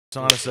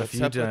sauna stuff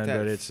you've done,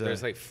 but it's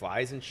there's like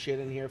flies and shit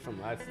in here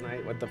from last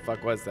night. What the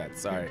fuck was that?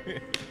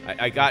 Sorry,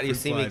 I got you.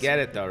 See me get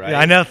it though, right?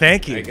 Yeah, I know.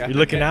 Thank you. You're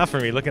looking out for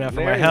me. Looking out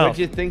for my health. What'd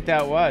you think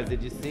that was?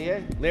 Did you see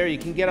it, Larry? You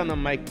can get on the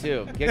mic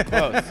too. Get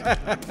close,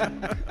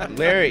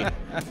 Larry.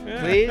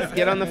 Please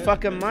get on the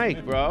fucking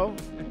mic, bro.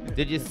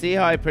 Did you see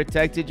how I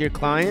protected your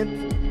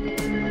client?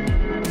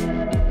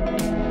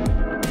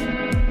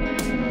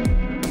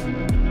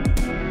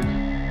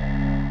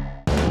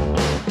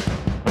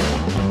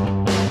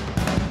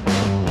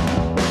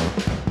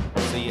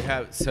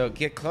 So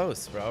get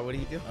close, bro. What are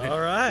you doing? All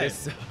right.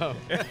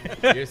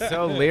 You're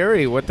so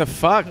leery. What the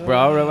fuck,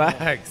 bro?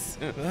 Relax.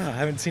 I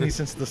haven't seen you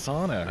since the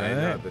sauna, right? I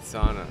know, the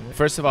sauna.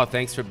 First of all,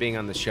 thanks for being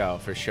on the show,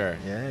 for sure.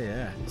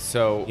 Yeah.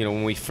 So,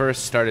 when we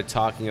first started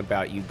talking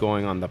about you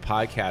going on the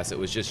podcast, it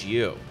was just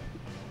you.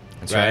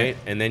 That's right.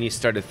 And then you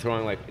started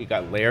throwing, like, you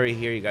got Larry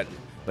here, you got...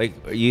 Like,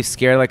 are you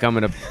scared like I'm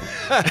gonna...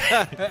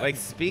 like,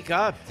 speak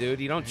up, dude.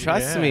 You don't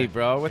trust me,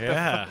 bro. What the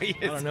fuck? I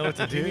don't know what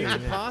to do. You need your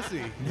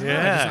posse.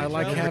 Yeah. I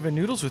like having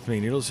Noodles with me.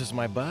 Noodles is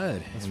my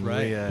bud. That's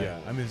right. Yeah.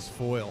 I'm his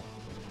foil.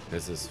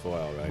 This is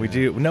foil, right? We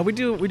do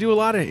a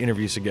lot of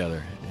interviews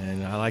together,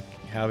 and I like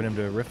having him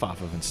to riff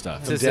off of and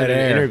stuff. This isn't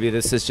an interview.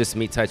 This is just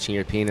me touching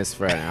your penis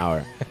for an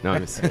hour. No,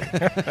 I'm just kidding.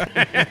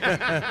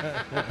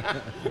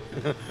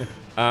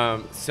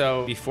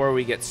 So before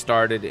we get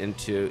started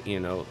into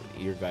your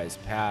guys'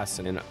 past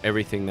and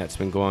everything that's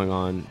been going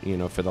on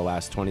for the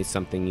last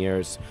 20-something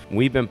years,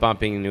 we've been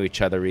bumping into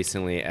each other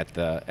recently at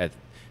the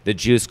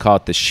Jews call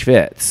it the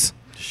Schwitz.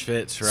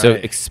 Schwitz, right? So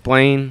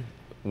explain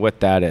what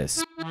that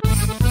is.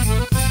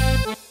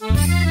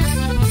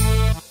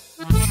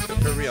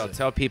 For real,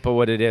 tell people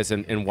what it is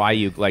and why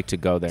you like to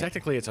go there.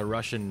 Technically, it's a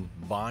Russian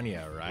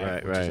banya,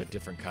 right? Which is a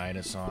different kind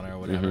of sauna or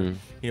whatever.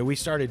 We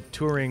started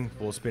touring,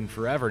 well, it's been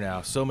forever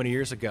now, so many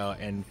years ago,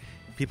 and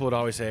people would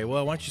always say,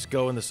 well, why don't you just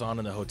go in the sauna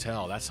in the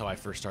hotel? That's how I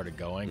first started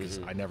going, because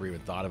I never even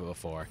thought of it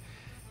before.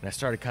 And I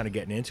started kind of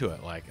getting into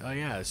it, like, oh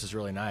yeah, this is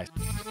really nice.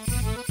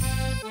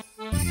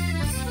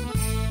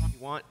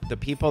 Want the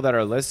people that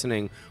are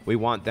listening, we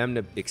want them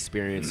to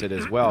experience it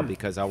as well,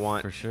 because I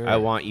want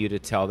you to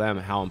tell them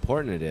how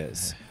important it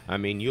is. I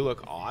mean, you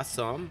look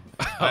awesome.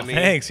 I mean,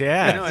 thanks,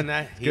 yeah. And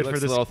that he good looks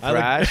for this. a little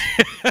thrash.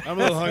 I'm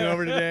a little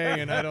hungover today,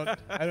 and I don't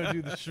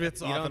do the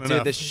schwitz often enough. You don't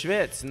do the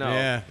schwitz, no.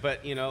 Yeah.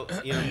 But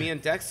me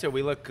and Dexter,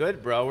 we look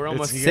good, bro. We're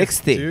almost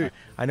 60. Dude,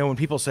 I know when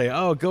people say,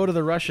 "Oh, go to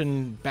the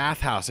Russian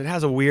bathhouse," it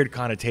has a weird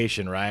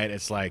connotation, right?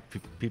 It's like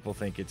people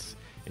think it's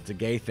a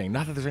gay thing.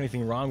 Not that there's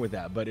anything wrong with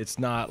that, but it's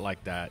not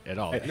like that at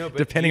all. No, but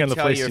depending on the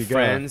place you go. You tell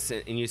your friends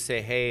and you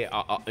say, "Hey,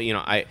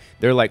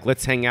 they're like,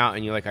 let's hang out,"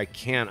 and you're like, "I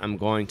can't. I'm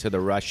going to the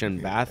Russian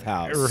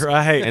bathhouse."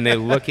 Right. And they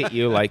look at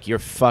you like you're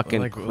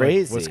fucking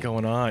crazy. What's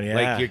going on? Yeah.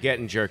 Like you're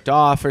getting jerked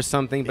off or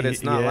something, but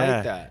it's not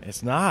like that.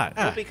 It's not.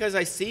 Well, because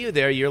I see you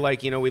there, you're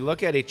like, we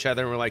look at each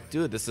other and we're like,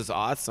 dude, this is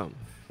awesome.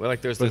 We're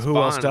like, there's this who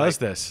bond, else does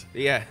this?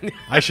 Yeah.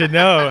 I should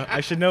know.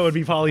 I should know it would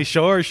be Pauly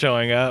Shore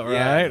showing up,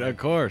 right? Yeah. Of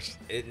course.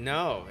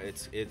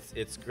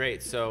 It's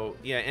great. So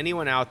yeah,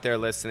 anyone out there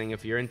listening,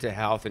 if you're into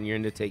health and you're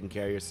into taking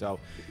care of yourself,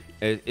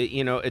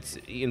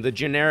 the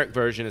generic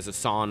version is a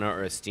sauna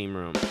or a steam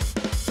room.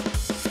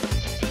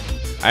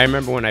 I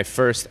remember when I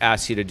first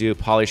asked you to do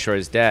Pauly Shore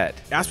Is Dead.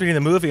 Asked me in the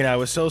movie, and I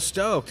was so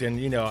stoked.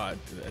 And a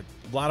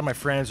lot of my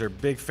friends are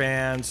big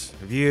fans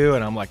of you,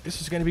 and I'm like,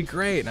 this is going to be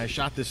great. And I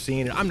shot this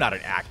scene, and I'm not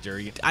an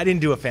actor. I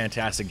didn't do a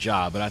fantastic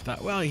job, but I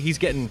thought, well, he's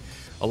getting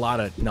a lot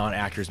of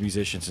non-actors,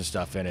 musicians, and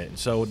stuff in it. And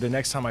so the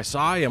next time I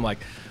saw you, I'm like,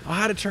 oh,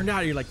 how'd it turn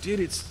out? You're like, dude,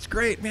 it's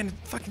great, man.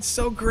 It's fucking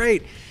so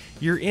great.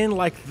 You're in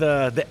like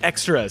the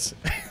extras.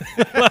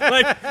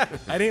 Like,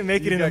 I didn't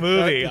make it in the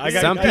movie.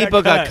 Some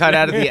people got cut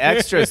out of the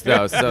extras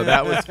though, so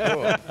that was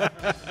cool.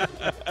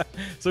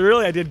 So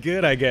really, I did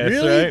good, I guess.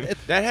 Really? Right?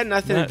 That had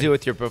nothing to do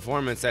with your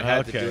performance. That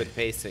had to do with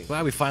pacing.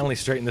 Glad we finally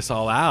straightened this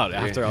all out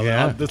after all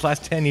this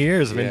last 10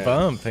 years. I've been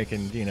bummed,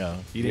 thinking you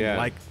didn't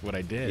like what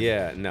I did.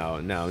 Yeah, no.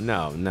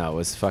 It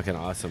was fucking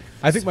awesome.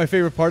 I think my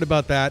favorite part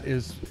about that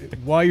is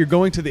while you're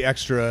going to the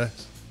extra.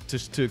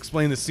 To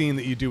explain the scene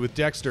that you do with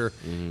Dexter,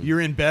 you're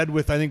in bed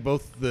with, I think,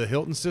 both the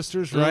Hilton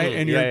sisters, right?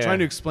 And you're trying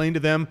to explain to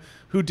them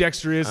who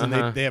Dexter is, and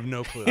they have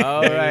no clue.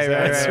 Oh,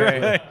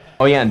 right.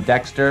 Oh, yeah, and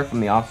Dexter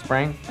from the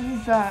Offspring.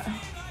 Who's that?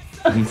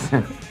 He's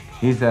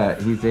the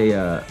from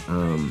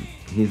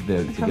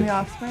the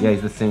Offspring? Yeah,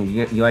 he's the same.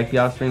 You like the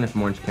Offspring? They're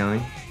from Orange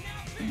County?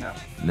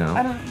 No.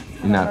 I don't.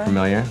 You're not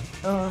familiar?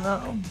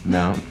 Oh, no.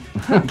 No.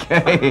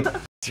 Okay.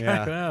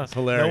 Yeah, it's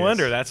hilarious. No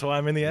wonder. That's why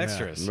I'm in the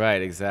extras. Yeah.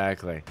 Right,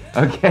 exactly.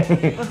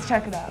 Okay. Let's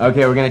check it out.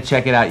 Okay, we're going to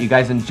check it out. You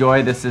guys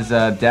enjoy. This is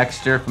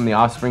Dexter from the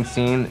Offspring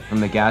scene from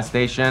the gas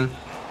station.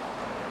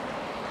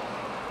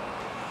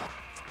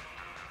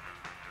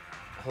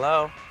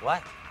 Hello?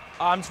 What?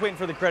 I'm just waiting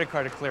for the credit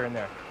card to clear in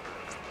there.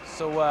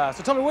 So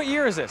tell me, what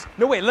year is this?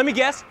 No, wait, let me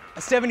guess.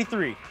 A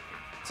 73.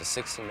 It's a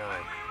 69.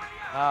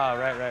 Oh,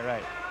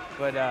 right.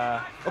 But,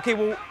 okay,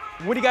 well,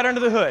 what do you got under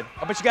the hood?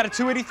 I bet you got a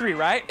 283,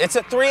 right? It's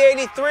a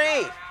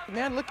 383.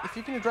 Man, look, if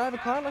you're gonna drive a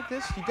car like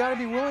this, you gotta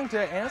be willing to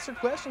answer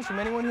questions from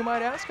anyone who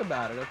might ask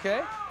about it,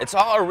 okay? It's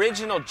all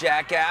original,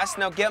 jackass.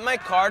 Now get my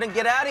card and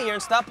get out of here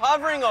and stop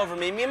hovering over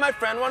me. Me and my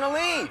friend want to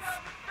leave.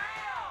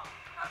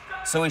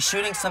 So he's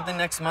shooting something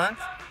next month?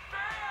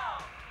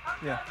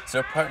 Yeah. Is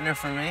there a partner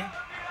for me?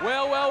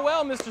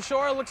 Well, Mr.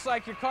 Shore, looks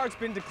like your card's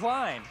been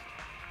declined.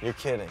 You're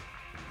kidding.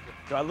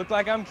 Do I look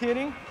like I'm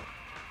kidding?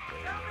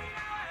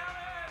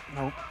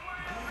 Nope.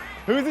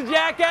 Who's a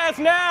jackass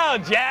now,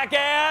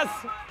 jackass?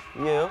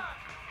 You?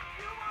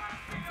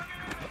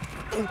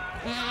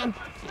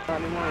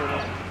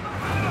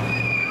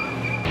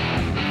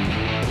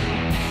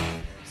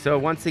 So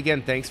once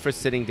again, thanks for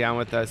sitting down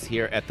with us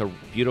here at the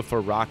beautiful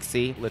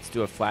Roxy. Let's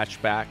do a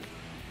flashback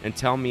and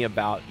tell me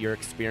about your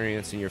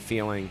experience and your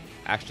feeling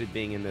actually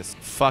being in this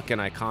fucking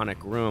iconic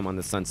room on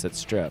the Sunset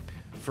Strip.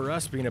 For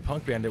us being a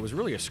punk band, it was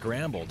really a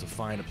scramble to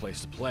find a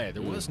place to play.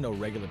 There was no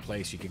regular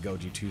place you could go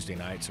to Tuesday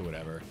nights or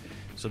whatever.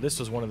 So this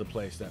was one of the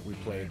places that we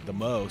played the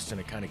most,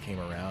 and it kind of came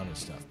around and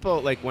stuff.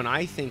 But like when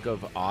I think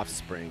of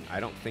Offspring,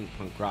 I don't think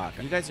punk rock.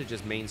 You guys are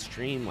just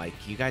mainstream. Like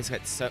you guys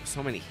had so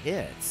many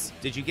hits.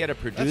 Did you get a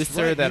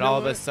producer right. that You know all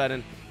of a what?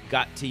 sudden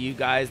got to you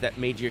guys that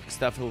made your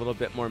stuff a little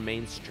bit more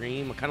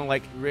mainstream? Kind of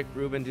like Rick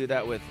Rubin do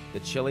that with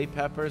the Chili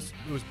Peppers.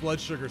 It was Blood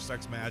Sugar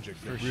Sex Magic.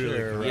 For that really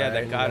sure, cracked Yeah, it.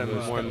 that got Yeah, him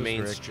that more was Rick.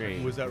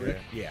 mainstream. Was that Rick?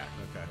 Yeah.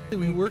 Okay.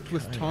 We worked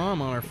with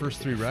Tom on our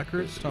first 3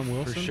 records, Tom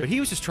Wilson. For sure. He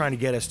was just trying to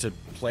get us to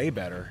play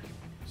better.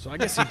 So I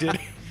guess he did.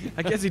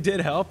 I guess he did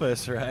help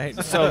us, right?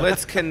 So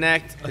let's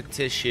connect the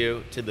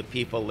tissue to the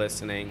people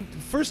listening.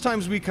 First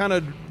times we kind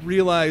of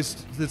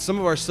realized that some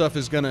of our stuff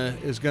is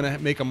gonna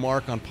make a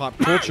mark on pop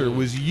culture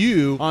was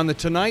you on the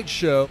Tonight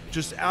Show.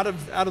 Just out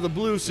of the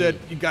blue said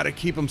you got to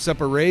keep them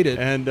separated,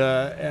 and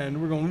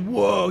we're going,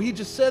 whoa, he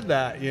just said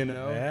that, you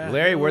know. Yeah.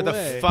 Larry, No where the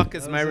way. fuck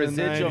is That my was in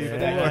residual for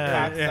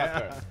that 94.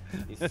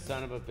 cocksucker? You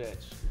son of a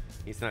bitch.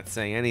 He's not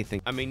saying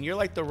anything. I mean, you're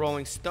like the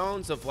Rolling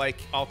Stones of like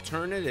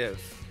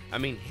alternative. I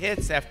mean,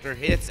 hits after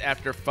hits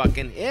after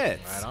fucking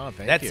hits. Right on,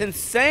 thank That's you.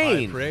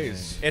 insane. High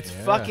praise. It's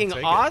Yeah, fucking take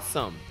it.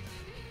 awesome.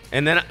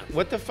 And then,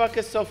 what the fuck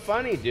is so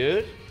funny,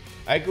 dude?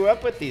 I grew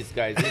up with these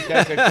guys. These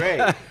guys are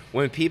great.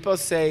 When people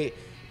say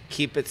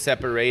keep it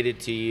separated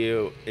to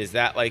you, is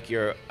that like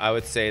your, I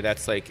would say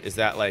that's like, is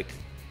that like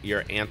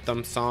your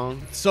anthem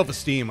song?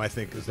 Self-esteem, I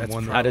think, is the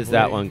one. How does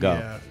that one go?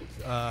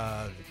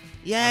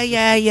 Yeah. Yeah.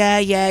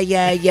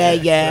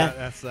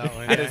 That's that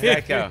one. How does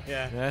that go?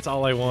 Yeah. That's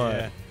all I want.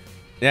 Yeah.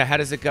 Yeah, how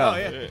does it go? Oh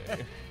yeah.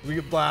 We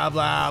get blah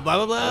blah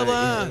blah blah blah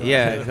blah.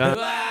 Yeah. go-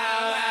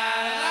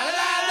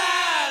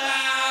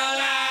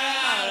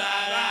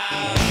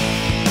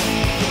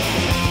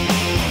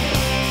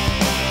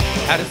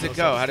 How does it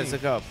go? How does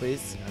it go,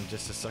 please? I'm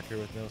just a sucker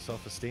with no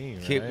self-esteem.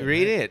 Keep, right?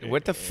 read it.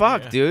 What the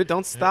fuck, dude?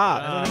 Don't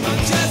stop.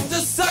 Just a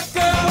sucker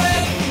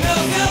with no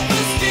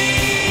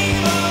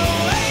self-esteem.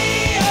 Oh,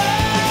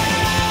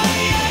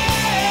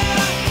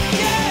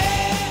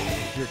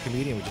 If you're a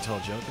comedian, would you tell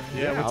a joke right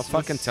now? Yeah, I'll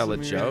fucking tell a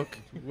some of your- joke.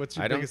 What's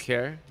your I don't biggest,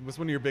 care. What's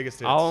one of your biggest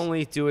hits? I'll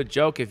only do a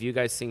joke if you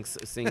guys sing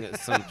some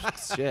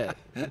shit.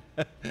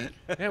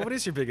 Yeah, what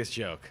is your biggest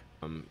joke?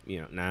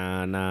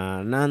 Nah.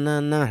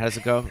 How does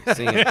it go?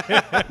 Sing it.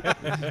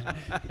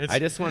 I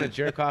just want to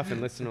jerk off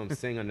and listen to him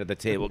sing under the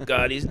table.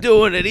 God, he's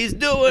doing it. He's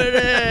doing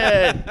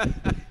it.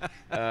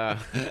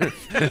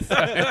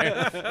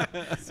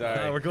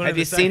 Sorry. we're going Have to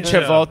you the seen second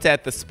show. Travolta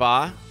at the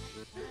spa?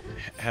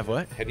 Have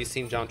what? Have you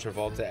seen John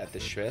Travolta at the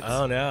Schwitz?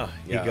 Oh no,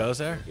 Yeah. he goes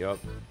there. Yep.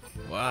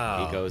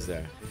 Wow. He goes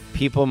there.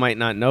 People might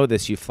not know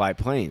this. You fly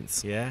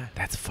planes. Yeah.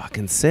 That's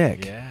fucking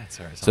sick. Yeah, it's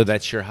alright. So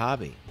that's your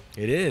hobby.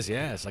 It is.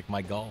 Yeah, it's like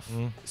my golf.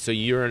 So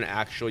you're an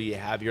actual. You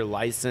have your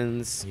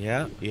license.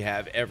 Yeah, You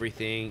have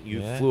everything. You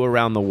Yeah. flew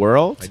around the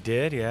world. I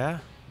did. Yeah.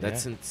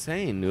 That's yeah.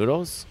 insane,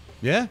 Noodles.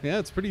 Yeah,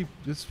 it's pretty.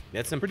 It's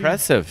That's pretty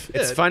impressive.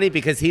 It's good. funny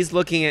because he's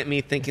looking at me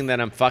thinking that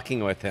I'm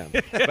fucking with him.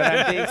 But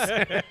I'm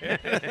being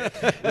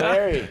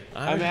Larry,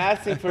 I'm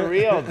asking for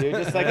real, dude.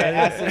 Just like I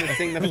asked him to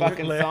sing the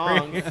fucking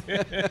songs,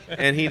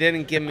 and he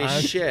didn't give me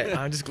shit.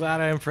 I'm just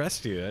glad I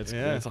impressed you. That's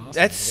awesome.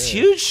 That's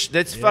Yeah. huge.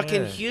 That's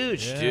fucking Yeah.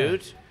 huge, Yeah.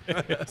 dude.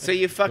 So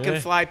you fucking Yeah.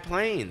 fly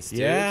planes, dude.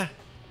 Yeah.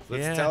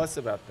 Let's Yeah. tell us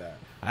about that.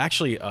 I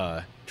actually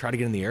tried to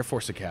get in the Air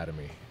Force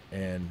Academy,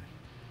 and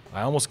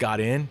I almost got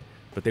in,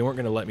 but they weren't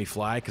going to let me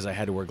fly because I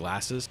had to wear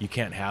glasses. You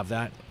can't have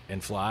that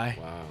and fly.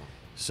 Wow.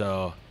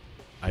 So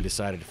I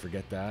decided to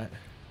forget that.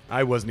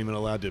 I wasn't even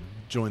allowed to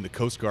join the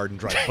Coast Guard and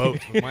drive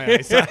boats with my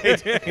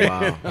eyesight.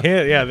 Wow.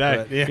 Yeah,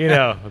 that. But, yeah. You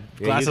know,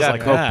 Yeah, glasses you got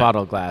like Coke that.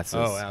 bottle glasses.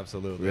 Oh,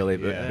 absolutely. Really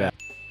Yeah. bad.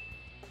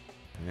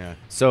 Yeah.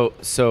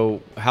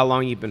 So how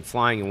long you been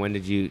flying, and when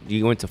did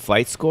you went to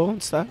flight school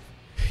and stuff?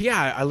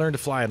 Yeah, I learned to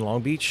fly in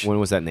Long Beach. When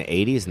was that, in the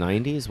 80s,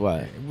 90s?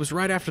 What? It was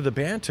right after the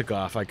band took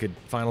off. I could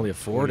finally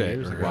afford 20 it.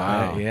 years ago.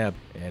 Wow. Yeah,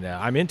 and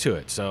I'm into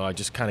it. So I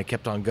just kind of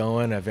kept on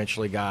going. I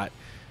eventually got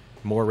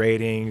more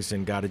ratings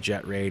and got a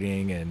jet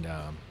rating, and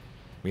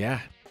yeah.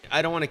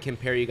 I don't want to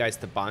compare you guys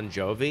to Bon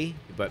Jovi,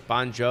 but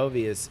Bon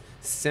Jovi is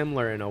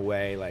similar in a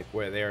way, like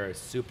where they're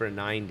super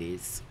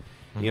 90s.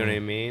 You know what I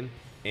mean?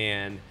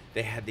 And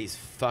they had these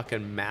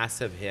fucking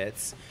massive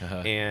hits,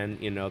 and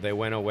you know they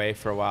went away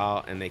for a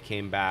while and they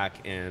came back,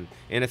 and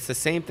it's the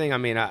same thing. I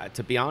mean,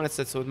 to be honest,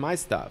 it's with my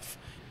stuff.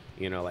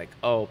 You know, like,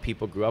 oh,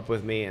 people grew up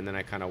with me and then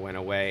I kind of went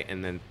away,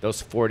 and then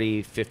those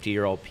 40,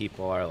 50-year-old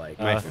people are like,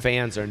 my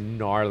fans are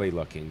gnarly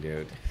looking,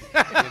 dude.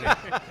 You know,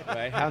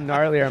 right? How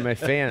gnarly are my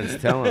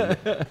fans? Tell them.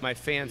 My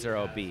fans are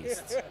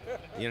obese.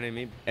 You know what I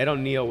mean? Ed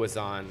O'Neill was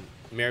on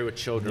Married with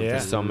Children for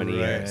so many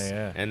years,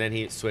 and then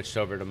he switched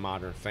over to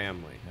Modern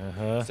Family.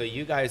 So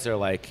you guys are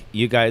like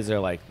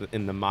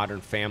in the Modern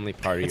Family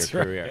part of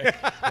your career.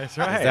 That's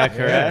right. Is that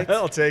correct?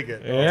 I'll take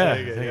it. I'll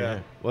take it. Yeah.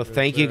 Well,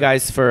 thank you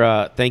guys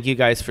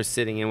for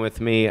sitting in with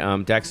me,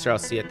 Dexter. I'll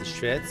see you at the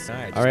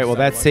Schwitz. All right. Well,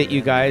 that's it,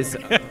 you guys.